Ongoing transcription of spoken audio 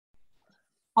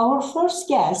Our first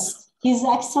guest, His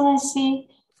Excellency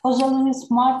José Luis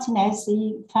Martínez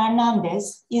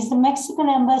Hernández, is the Mexican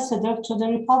ambassador to the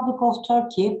Republic of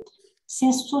Turkey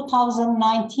since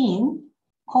 2019,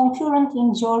 concurrent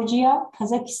in Georgia,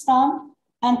 Kazakhstan,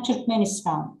 and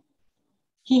Turkmenistan.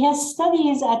 He has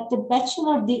studies at the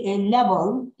bachelor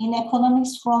level in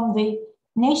economics from the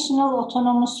National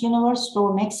Autonomous University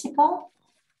of Mexico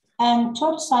and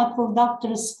third cycle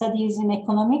doctorate studies in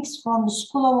economics from the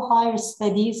School of Higher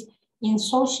Studies in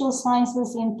Social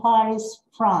Sciences in Paris,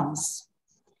 France.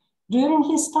 During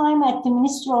his time at the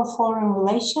Ministry of Foreign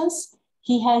Relations,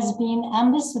 he has been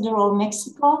ambassador of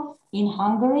Mexico in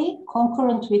Hungary,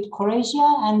 concurrent with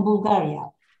Croatia and Bulgaria,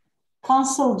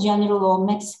 Consul General of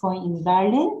Mexico in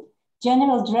Berlin,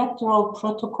 General Director of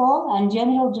Protocol, and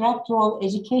General Director of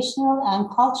Educational and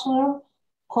Cultural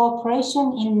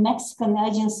Cooperation in Mexican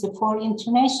Agency for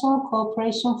International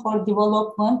Cooperation for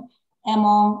Development,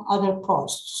 among other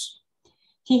posts.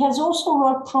 He has also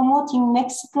worked promoting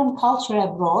Mexican culture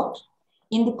abroad.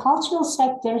 In the cultural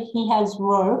sector, he has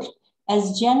worked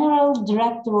as General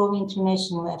Director of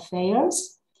International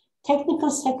Affairs, Technical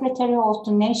Secretary of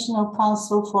the National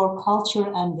Council for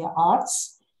Culture and the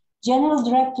Arts, General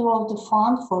Director of the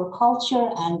Fund for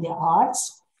Culture and the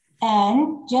Arts,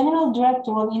 and General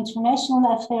Director of International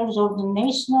Affairs of the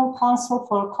National Council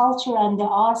for Culture and the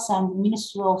Arts and the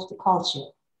Ministry of the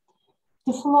Culture.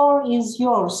 The floor is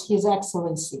yours, His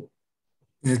Excellency.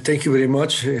 Thank you very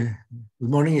much. Good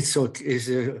morning. It's okay.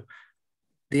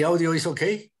 The audio is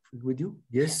okay with you?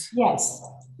 Yes? Yes.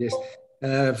 Yes.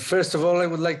 First of all, I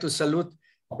would like to salute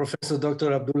Professor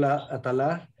Dr. Abdullah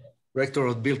Atalar, Rector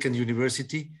of Büyükelçi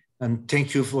University, and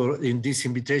thank you for this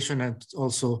invitation, and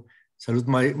also salute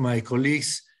my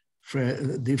colleagues,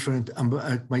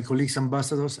 my colleagues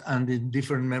ambassadors, and the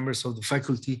different members of the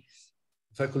faculties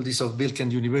of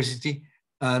Büyükelçi University.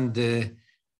 And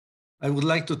I would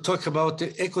like to talk about the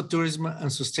ecotourism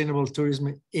and sustainable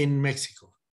tourism in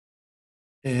Mexico.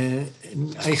 I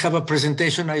have a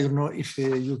presentation. I don't know if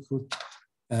you could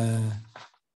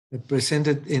present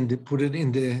it put it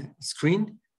in the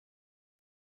screen,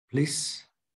 please.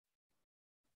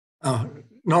 Oh,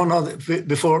 no,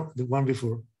 the one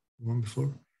before.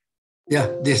 Yeah,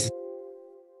 this.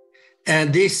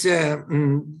 And this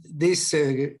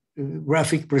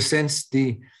graphic presents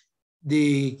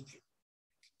the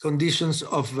conditions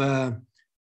of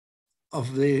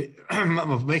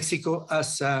Mexico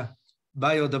as a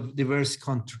biodiverse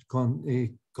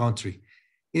country.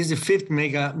 It's the fifth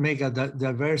mega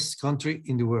diverse country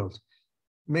in the world.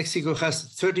 Mexico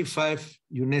has 35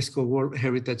 UNESCO World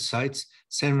Heritage Sites.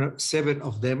 Seven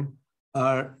of them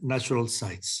are natural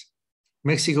sites.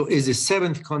 Mexico is the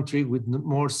seventh country with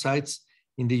more sites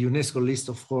in the UNESCO list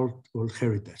of World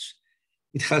Heritage.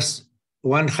 It has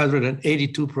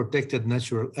 182 protected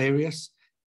natural areas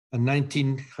and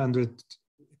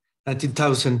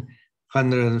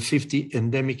 19,150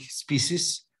 endemic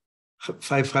species,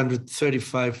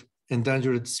 535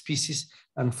 endangered species,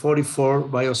 and 44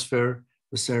 biosphere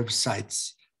reserve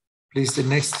sites. Please, the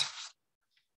next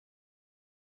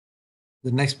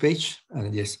page.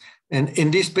 Yes, and in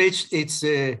this page, it's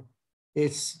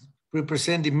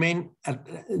represent the main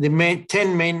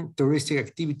 10 main touristic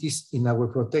activities in our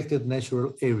protected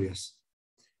natural areas.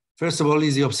 First of all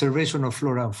is the observation of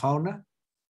flora and fauna,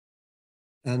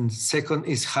 and second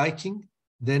is hiking,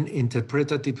 then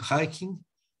interpretative hiking.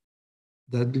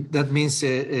 That means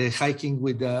hiking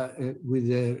with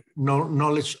the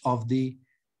knowledge of the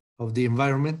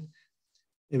environment.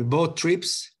 Boat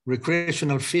trips,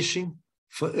 recreational fishing,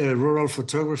 rural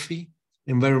photography,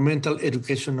 environmental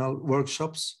educational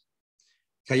workshops,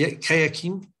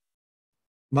 kayaking,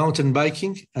 mountain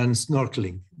biking, and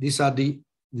snorkeling. These are the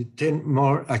 10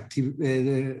 more active,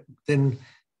 10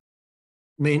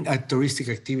 main touristic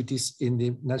activities in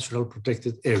the natural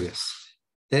protected areas.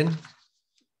 Then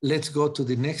let's go to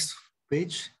the next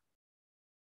page.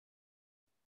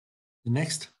 The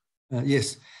next,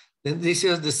 yes. Then these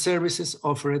are the services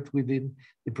offered within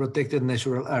the protected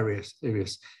natural areas.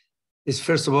 It's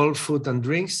first of all food and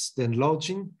drinks, then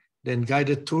lodging, then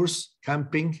guided tours,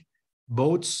 camping,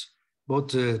 boat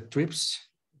trips,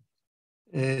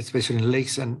 especially in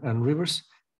lakes and rivers,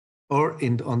 or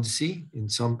on the sea, in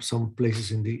some places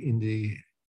in the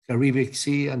Caribbean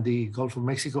Sea and the Gulf of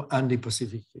Mexico and the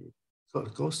Pacific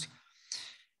coast.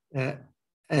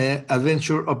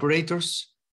 Adventure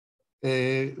operators,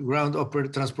 ground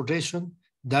transportation,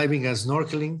 diving and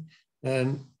snorkeling,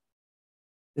 and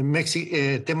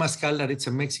Temazcal, that it's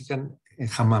a Mexican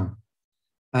hammam,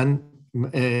 and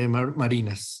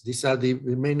marinas. These are the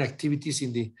main activities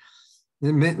in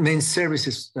the main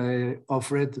services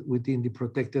offered within the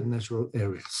protected natural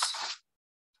areas.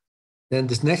 Then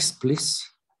the next, please.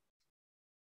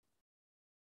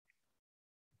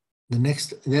 The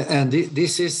next, and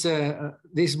this is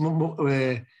this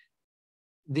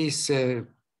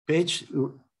page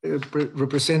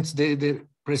represents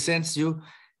presents you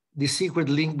the secret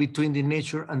link between the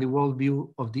nature and the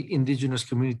worldview of the indigenous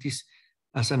communities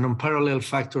as an unparalleled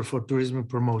factor for tourism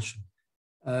promotion.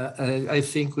 I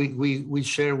think we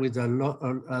share with a lot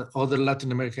other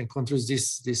Latin American countries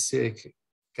this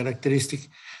characteristic.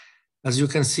 As you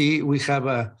can see, we have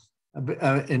an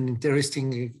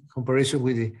interesting comparison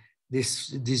with this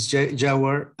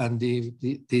jaguar and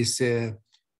this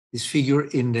figure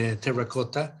in the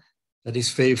terracotta that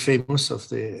is very famous of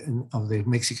the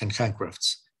Mexican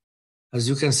handcrafts. As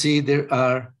you can see, there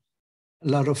are a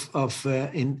lot of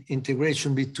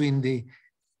integration between the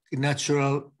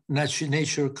nature,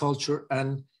 culture,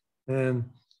 and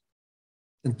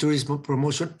tourism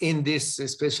promotion in this,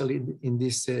 especially in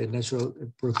these natural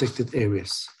protected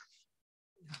areas.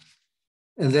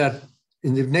 And that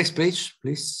in the next page,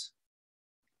 please.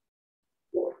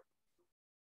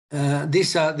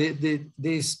 This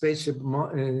page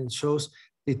shows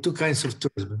the two kinds of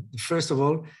tourism. First of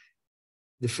all,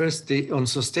 on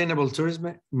sustainable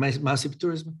tourism, massive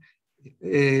tourism,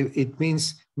 it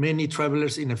means many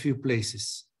travelers in a few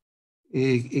places.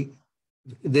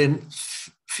 Then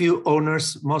few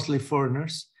owners, mostly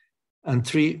foreigners, and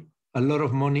three, a lot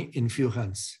of money in few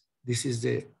hands. This is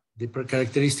the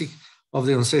characteristic of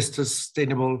the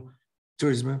unsustainable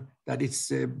tourism, that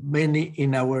it's many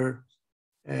in our,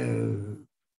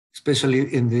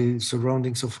 especially in the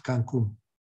surroundings of Cancun.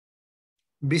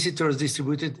 Visitors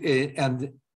distributed,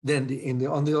 and then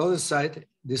on the other side,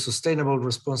 the sustainable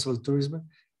responsible tourism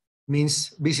means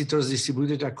visitors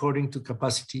distributed according to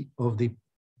capacity of the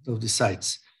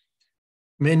sites.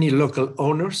 Many local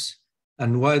owners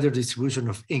and wider distribution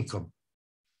of income.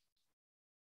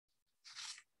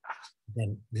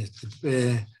 Then the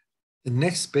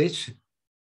next page.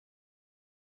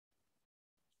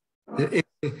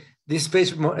 This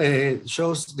page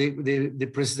shows the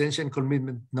presidential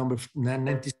commitment number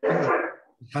 97,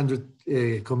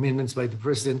 100 commitments by the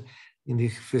president in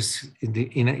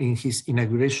his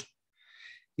inauguration.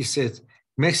 He said,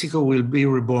 Mexico will be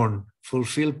reborn,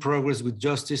 fulfill progress with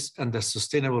justice and a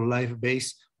sustainable life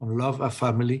based on love of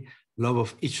family, love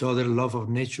of each other, love of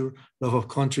nature, love of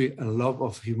country, and love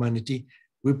of humanity.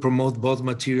 We promote both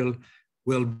material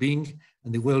well-being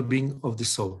and the well-being of the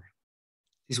soul.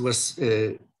 This was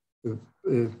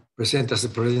presented as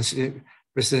the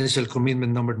presidential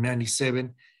commitment number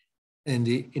 97 in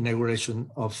the inauguration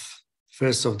of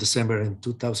 1st of December in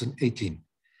 2018.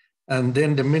 And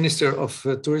then the Minister of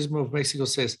Tourism of Mexico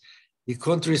says, the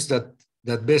countries that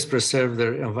best preserve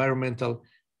their environment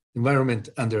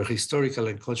and their historical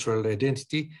and cultural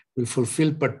identity will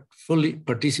fully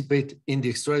participate in the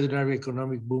extraordinary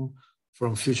economic boom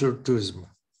from future tourism.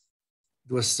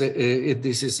 This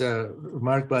is a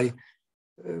remark by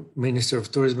Minister of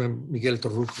Tourism, Miguel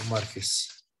Torruco Márquez.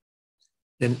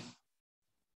 Then,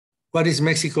 what is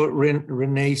Mexico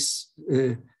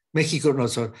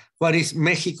what is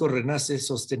Mexico Renace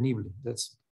Sostenible?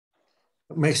 That's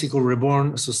Mexico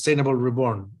Reborn, Sustainable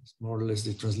Reborn, more or less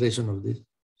the translation of this.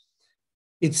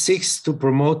 It seeks to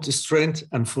promote strength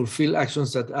and fulfill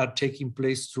actions that are taking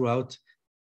place throughout.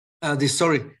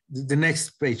 The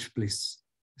next page, please.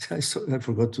 I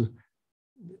forgot to.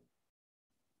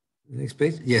 The next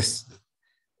page, yes.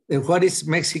 What is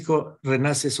Mexico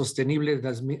Renace Sostenible?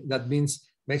 That means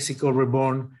Mexico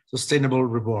Reborn, Sustainable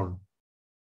Reborn.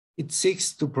 It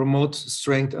seeks to promote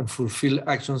strength and fulfill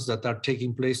actions that are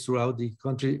taking place throughout the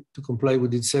country to comply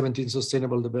with its 17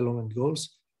 Sustainable Development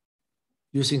Goals,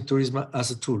 using tourism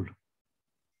as a tool.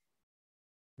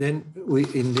 Then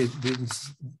in the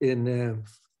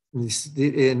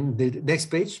next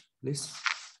page, please.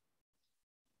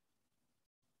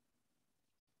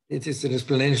 It is an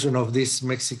explanation of this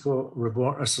Mexico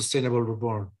Reborn, a Sustainable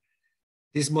Reborn.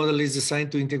 This model is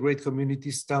designed to integrate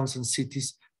communities, towns, and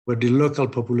cities where the local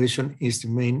population is the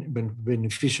main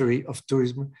beneficiary of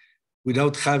tourism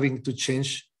without having to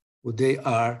change what they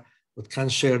are, but can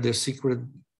share their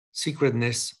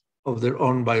secretness of their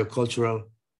own biocultural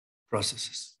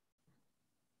processes.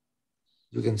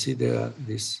 You can see there are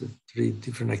these three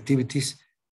different activities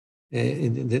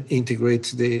that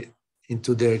integrate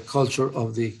into their culture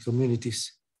of the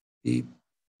communities, the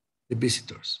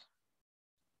visitors.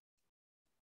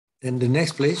 And the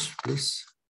next page, please.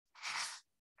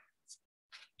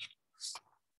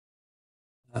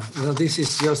 Well, this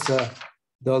is just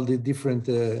all the different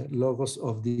logos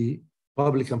of the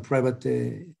public and private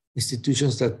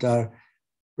institutions that are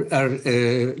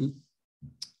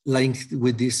linked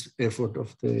with this effort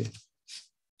of the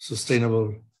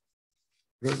sustainable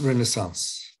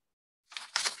renaissance.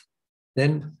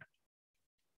 Then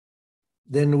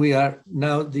we are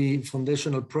now the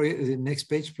foundational project. The next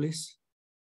page, please.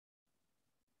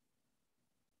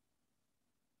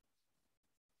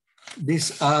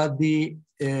 These are the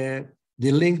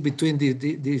link between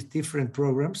these different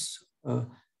programs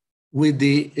with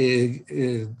the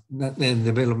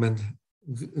development,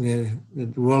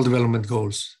 World Development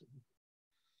Goals.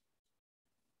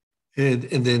 And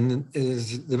then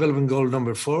development goal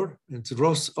number 4, it's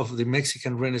growth of the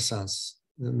Mexican Renaissance.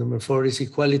 Number 4 is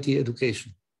equality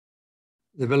education.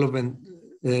 Development,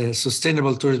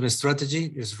 sustainable tourism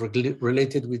strategy is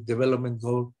related with development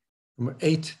goal number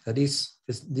 8, that is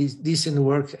decent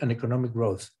work and economic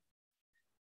growth.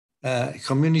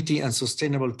 Community and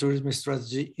sustainable tourism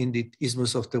strategy in the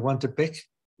Isthmus of Tehuantepec.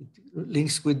 It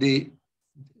links with the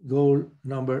goal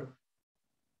number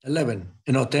 10,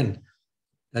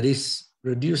 that is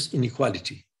reduce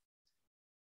inequality.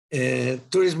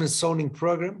 Tourism zoning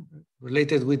program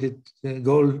related with the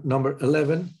goal number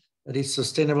 11, that is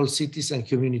sustainable cities and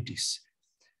communities.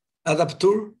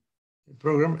 Adaptur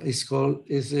program is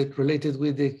related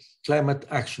with the climate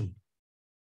action.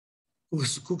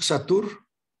 Cuxatur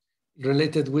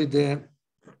related with the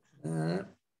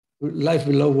life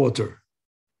below water.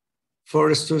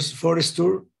 Forest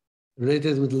tour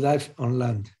related with life on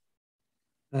land.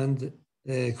 And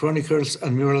Chronicles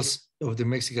and Murals of the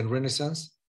Mexican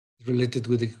Renaissance related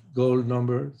with the goal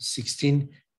number 16,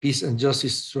 peace and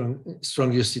justice,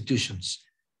 strong institutions.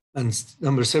 And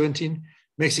number 17,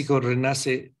 Mexico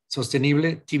Renace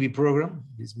Sostenible TV program,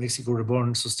 this Mexico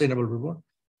Reborn, Sustainable Reborn,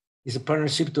 is a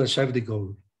partnership to achieve the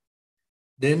goal.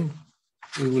 Then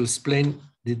we will explain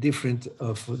the different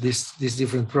of these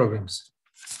different programs.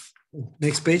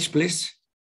 Next page, please.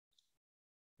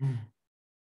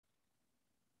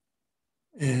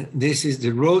 This is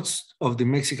the roads of the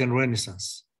Mexican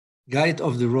Renaissance. Guide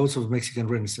of the roads of Mexican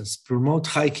Renaissance. Promote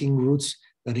hiking routes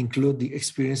that include the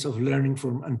experience of learning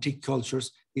from antique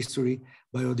cultures, history,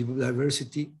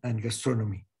 biodiversity, and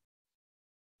gastronomy.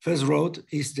 First road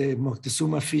is the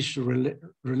Moctezuma Fish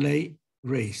Relay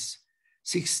Race.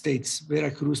 6 states,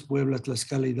 Veracruz, Puebla,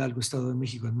 Tlaxcala, Hidalgo, Estado de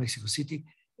Mexico, and Mexico City.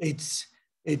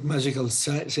 8 magical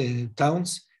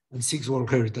towns and 6 World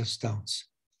Heritage towns.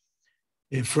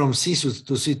 From sea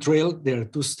to sea trail, there are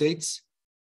 2 states,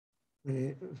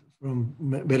 from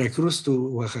Veracruz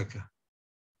to Oaxaca.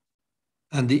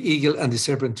 And the Eagle and the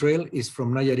Serpent Trail is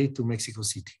from Nayarit to Mexico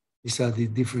City. These are the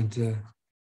different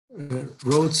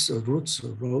roads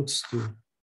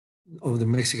of the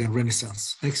Mexican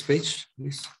Renaissance. Next page,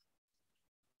 please.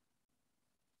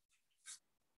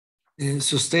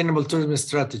 Sustainable tourism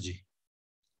strategy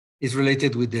is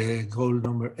related with the goal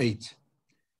number 8.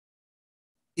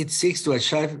 It seeks to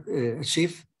achieve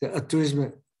a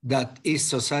tourism that is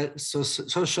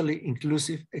socially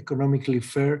inclusive, economically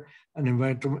fair, and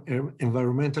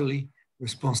environmentally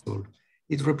responsible.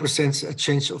 It represents a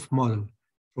change of model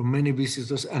from many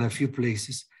visitors and a few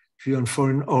places, few and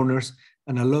foreign owners,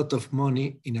 and a lot of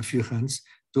money in a few hands,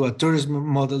 to a tourism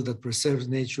model that preserves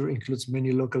nature, includes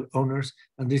many local owners,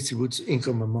 and distributes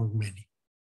income among many.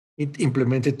 It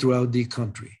implemented throughout the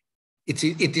country. It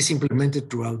is implemented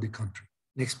throughout the country.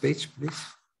 Next page, please.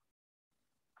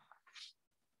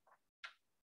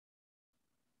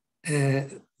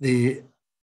 The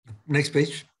next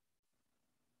page.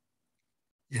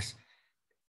 Yes.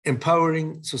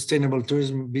 Empowering Sustainable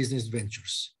Tourism Business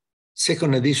Ventures.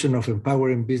 Second edition of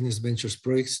Empowering Business Ventures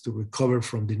projects to recover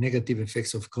from the negative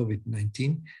effects of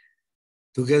COVID-19.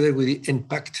 Together with the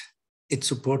impact, it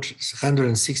supports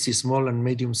 160 small and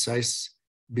medium-sized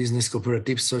business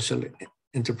cooperatives, social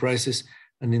enterprises,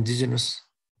 and indigenous,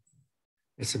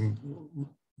 it's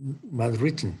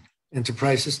written,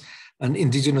 enterprises and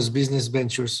indigenous business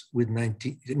ventures with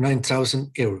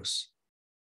 9,000 euros.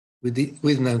 With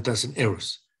 9,000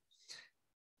 euros.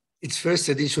 Its first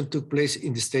edition took place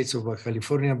in the states of Baja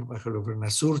California, Baja California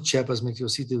Sur, Chiapas, Mexico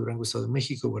City, Durango, Estado de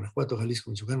Mexico, Guanajuato,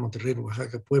 Jalisco, Michoacán, Monterrey,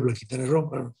 Oaxaca, Puebla, Quintana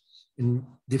Roo, in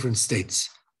different states.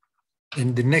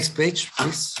 And the next page,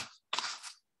 please.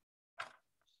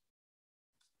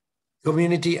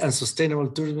 Community and Sustainable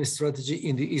Tourism Strategy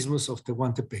in the Isthmus of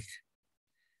Tehuantepec.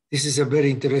 This is a very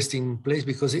interesting place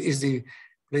because it is the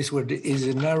place where there is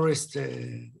the narrowest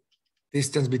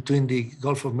distance between the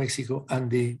Gulf of Mexico and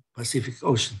the Pacific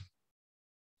Ocean.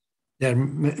 There are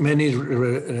many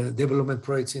development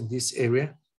projects in this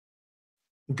area.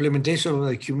 Implementation of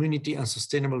the community and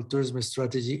sustainable tourism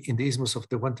strategy in the Isthmus of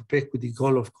Tehuantepec with the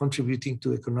goal of contributing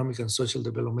to economic and social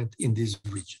development in this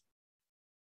region.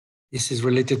 This is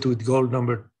related to goal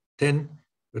number 10,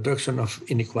 reduction of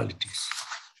inequalities.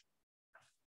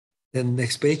 Then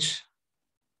next page.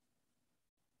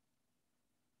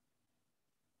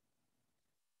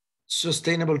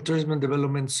 Sustainable tourism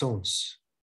development zones.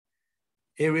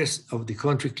 Areas of the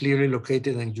country clearly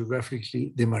located and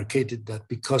geographically demarcated that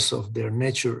because of their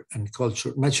natural and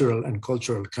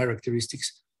cultural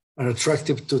characteristics are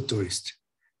attractive to tourists.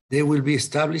 They will be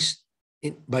established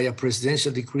by a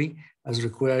presidential decree as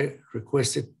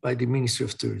requested by the Ministry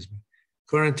of Tourism.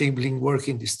 Currently being work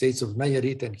in the states of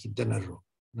Nayarit and Quintana Roo.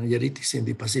 Nayarit is in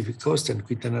the Pacific coast and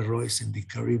Quintana Roo is in the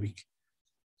Caribbean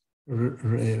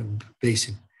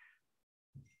basin.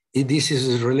 This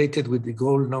is related with the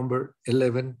goal number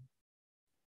 11.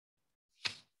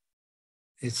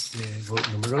 It's the goal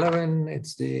number 11.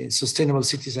 It's the sustainable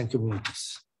cities and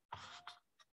communities.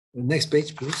 The next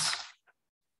page, please.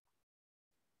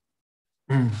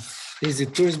 This is the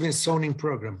tourism zoning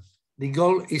program. The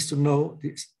goal is to know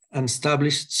and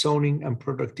establish zoning and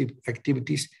productive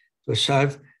activities to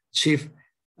achieve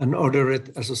and order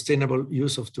it a sustainable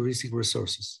use of touristic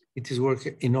resources. It is work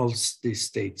in all these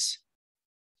states.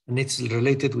 And it's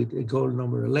related with goal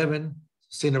number 11,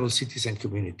 sustainable cities and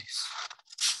communities.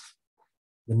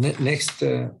 The next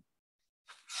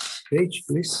page,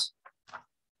 please.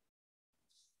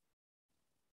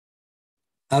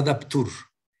 Adaptur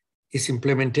is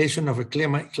implementation of a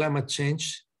climate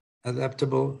change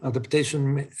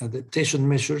adaptation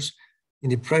measures in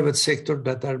the private sector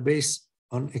that are based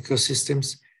on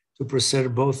ecosystems to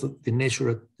preserve both the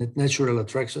natural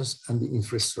attractions and the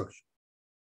infrastructure.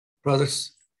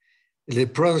 The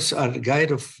products are a guide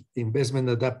of investment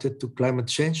adapted to climate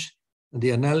change and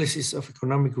the analysis of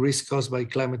economic risk caused by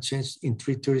climate change in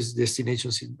 3 tourist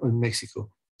destinations in Mexico,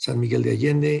 San Miguel de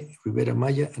Allende, Ribera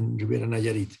Maya, and Ribera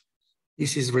Nayarit.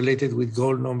 This is related with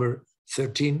goal number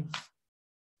 13,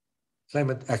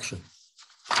 climate action.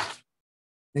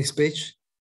 Next page.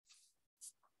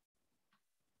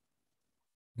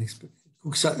 Next page.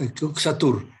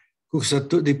 Cuxatur.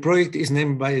 Cuxatur. The project is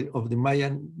named of the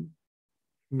Mayan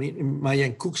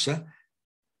Cuxa,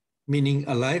 meaning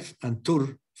alive, and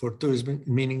tur for tourism,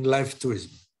 meaning life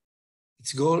tourism.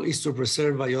 Its goal is to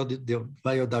preserve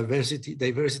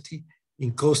biodiversity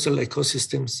in coastal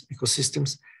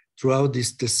ecosystems throughout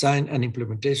this design and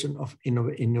implementation of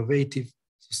innovative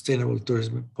sustainable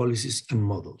tourism policies and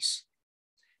models.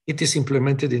 It is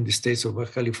implemented in the states of Baja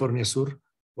California Sur,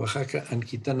 Oaxaca, and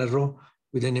Quintana Roo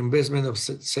with an investment of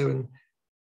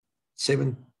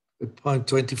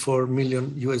 $7.24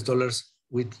 million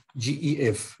with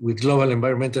GEF, with Global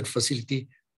Environmental Facility.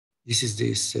 This is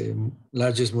this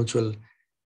largest mutual,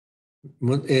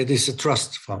 this is a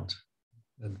trust fund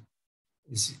that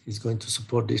is going to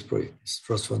support this project, this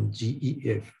trust fund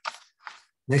GEF.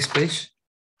 Next page.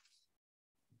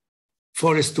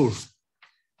 Forest Tour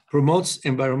promotes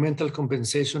environmental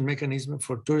compensation mechanism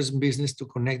for tourism business to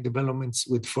connect developments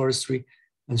with forestry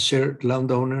and shared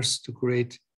landowners to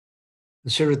create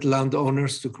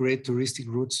touristic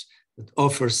routes that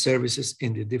offer services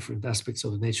in the different aspects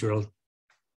of nature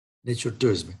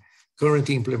tourism,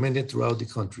 currently implemented throughout the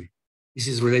country. This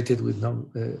is related with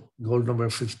goal number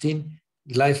 15,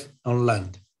 life on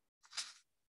land.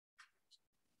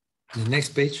 The next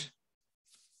page.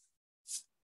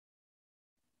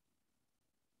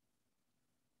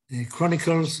 The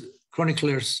chroniclers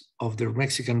of the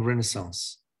Mexican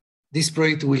Renaissance. This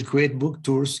project will create book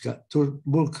tour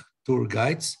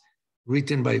guides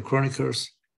written by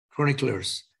chroniclers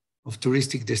of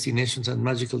touristic destinations and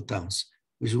magical towns,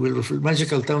 which will reflect.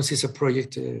 Magical Towns is a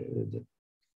project that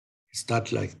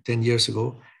started like 10 years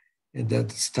ago, and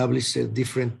that established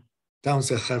different towns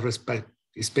that have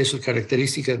special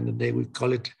characteristics, and they would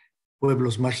call it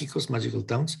pueblos mágicos, magical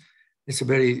towns. It's a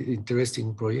very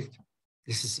interesting project.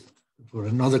 This is for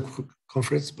another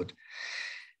conference, but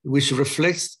which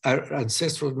reflects our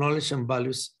ancestral knowledge and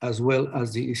values, as well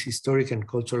as the historic and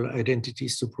cultural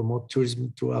identities to promote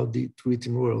tourism throughout the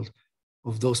written world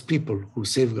of those people who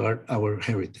safeguard our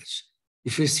heritage.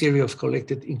 The first series of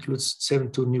collected includes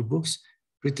 72 new books,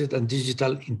 printed and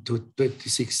digital in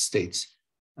 26 states.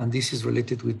 And this is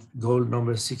related with goal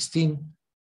number 16,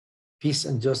 peace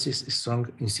and justice,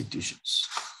 strong institutions.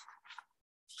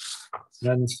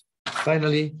 And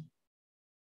finally,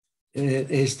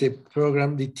 is the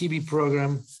program, the TV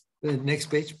program. Next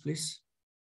page, please.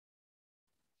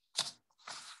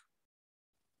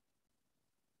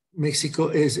 Mexico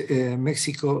is a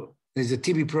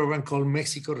TV program called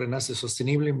Mexico Renace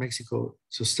Sostenible, Mexico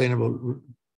Sustainable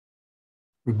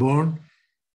reborn.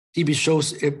 TV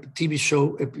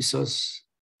show episodes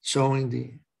showing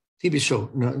the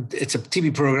it's a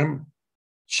TV program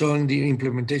showing the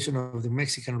implementation of the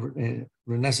Mexican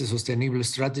Renace Sostenible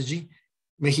strategy,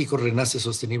 México Renace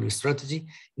Sostenible strategy,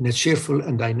 in a cheerful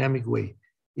and dynamic way.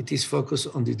 It is focused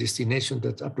on the destination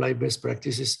that apply best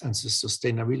practices and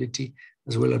sustainability,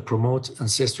 as well as promote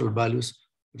ancestral values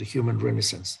of the human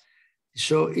renaissance. The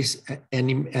show is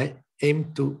aimed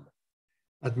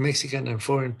at Mexican and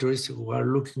foreign tourists who are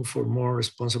looking for more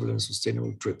responsible and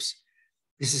sustainable trips.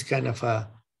 This is kind of a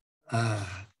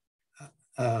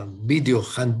video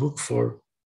handbook for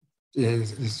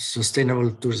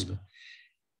sustainable tourism.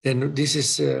 Then this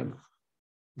is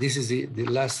the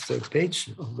last page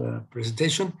of the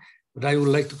presentation. But I would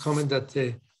like to comment that,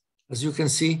 as you can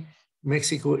see,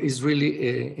 Mexico is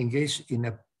really engaged in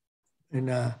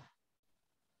a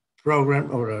program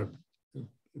or a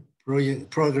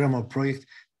project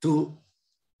to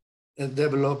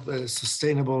develop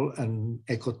sustainable and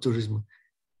ecotourism.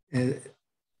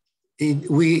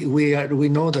 We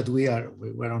know that we're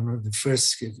one of the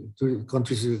first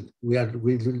countries. We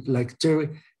like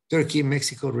Turkey,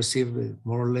 Mexico receive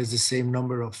more or less the same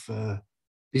number of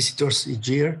visitors each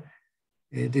year.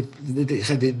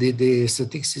 The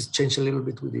statistics change a little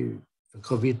bit with the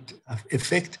COVID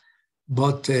effect,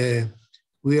 but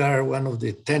we are one of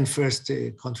the 10 first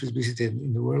countries visited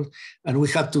in the world, and we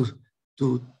have to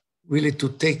really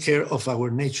take care of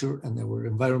our nature and our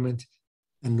environment,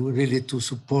 and really to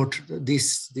support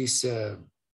these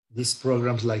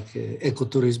programs like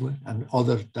ecotourism and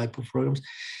other type of programs,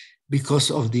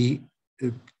 because of the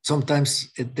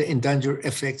sometimes the endangered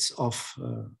effects of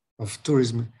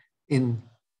tourism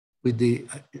with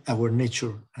our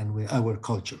nature and with our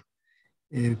culture.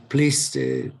 Please,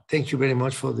 thank you very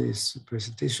much for this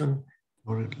presentation,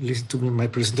 or listen to my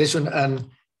presentation, and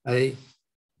I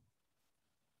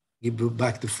give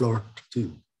back the floor to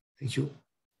you. Thank you.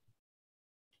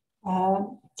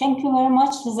 Thank you very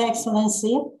much, His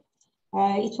Excellency.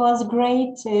 It was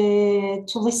great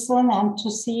to listen and to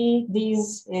see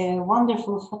these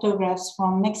wonderful photographs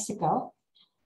from Mexico.